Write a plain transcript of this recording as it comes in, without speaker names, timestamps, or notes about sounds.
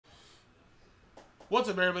What's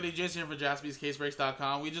up, everybody? Jason here for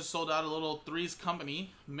JaspysCaseBreaks.com. We just sold out a little Threes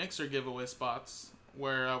Company mixer giveaway spots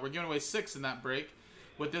where we're giving away 6 in that break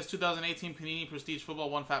with this 2018 Panini Prestige Football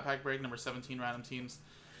 1 Fat Pack break, number 17 random teams.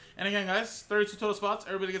 And again, guys, 32 total spots.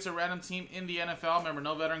 Everybody gets a random team in the NFL. Remember,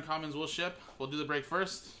 no veteran commons will ship. We'll do the break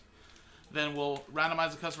first. Then we'll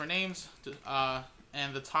randomize the customer names,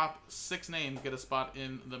 and the top 6 names get a spot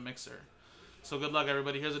in the mixer. So good luck,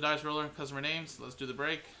 everybody. Here's a dice roller, customer names. Let's do the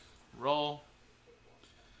break. Roll.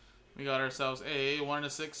 We got ourselves a 1 to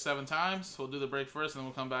 6, 7 times. We'll do the break first, and then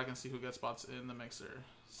we'll come back and see who gets spots in the mixer.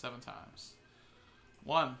 7 times.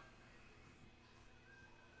 1,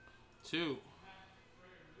 2,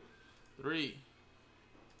 3,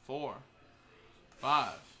 4, 5,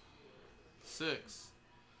 6,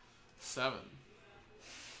 7.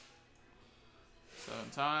 7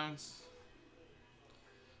 times.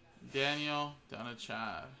 Daniel down to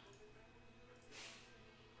Chad.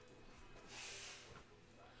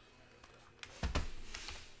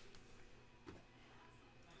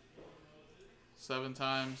 Seven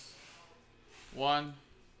times. 1,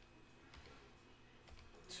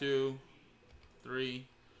 2, 3,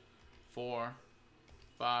 4,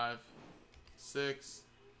 5, 6,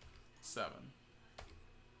 7.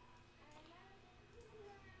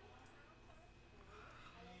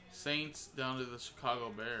 Saints down to the Chicago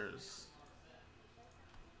Bears.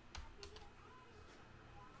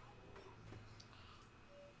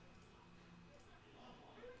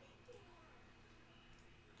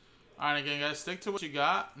 Alright, again, guys, stick to what you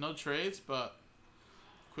got. No trades, but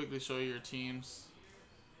quickly show you your teams.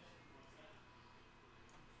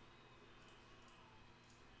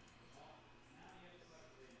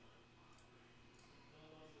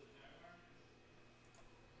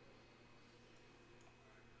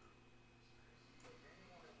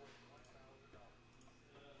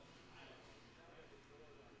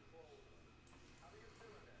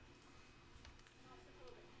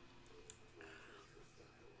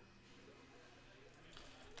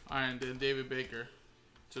 Alright, and then David Baker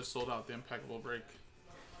just sold out the impeccable break.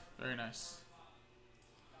 Very nice.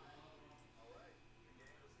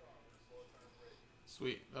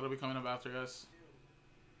 Sweet. That'll be coming up after, guys.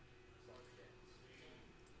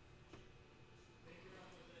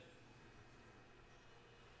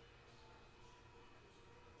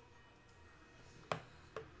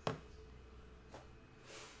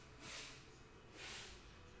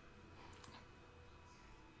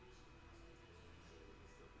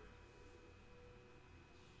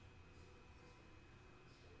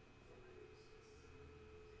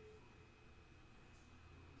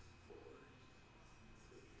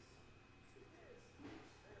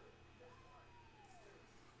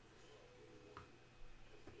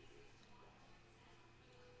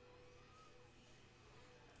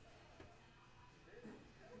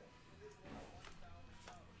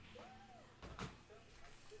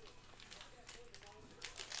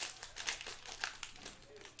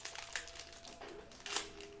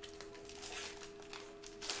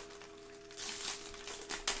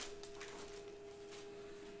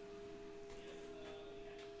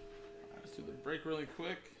 Do the break really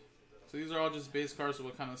quick. So these are all just base cards, so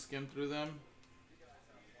we'll kind of skim through them.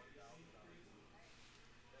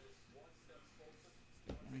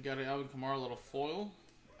 We got an Alvin Kamara little foil,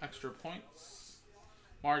 extra points.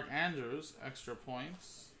 Mark Andrews, extra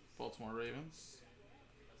points, Baltimore Ravens.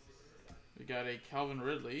 We got a Calvin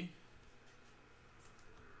Ridley.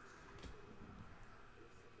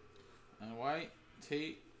 And White,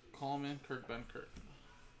 Tate, Coleman, Kirk Benkert.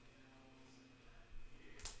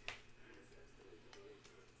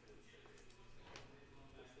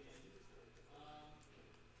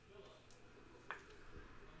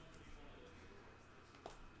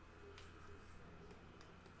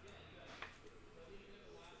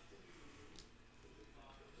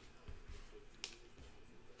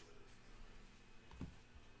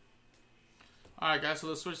 Alright, guys, so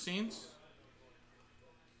let's switch scenes.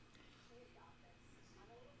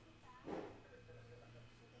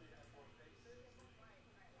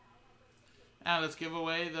 And let's give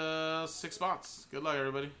away the 6 spots. Good luck,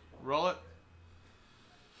 everybody. Roll it.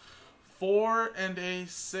 4 and a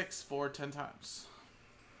 6 for 10 times.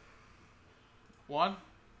 1,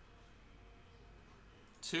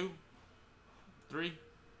 2, 3,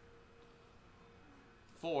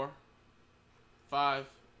 4, 5,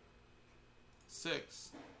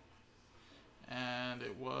 6, and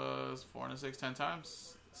it was 4 and a 6 10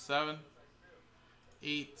 times. 7,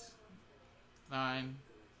 8, 9,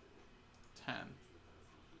 10.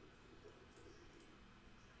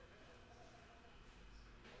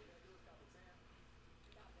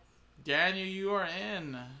 Daniel, you are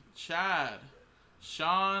in. Chad,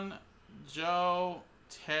 Sean, Joe,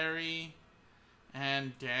 Terry,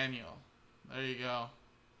 and Daniel. There you go.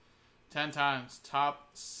 10 times. Top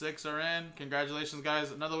 6 are in. Congratulations,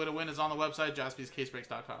 guys. Another way to win is on the website,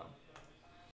 jaspyscasebreaks.com.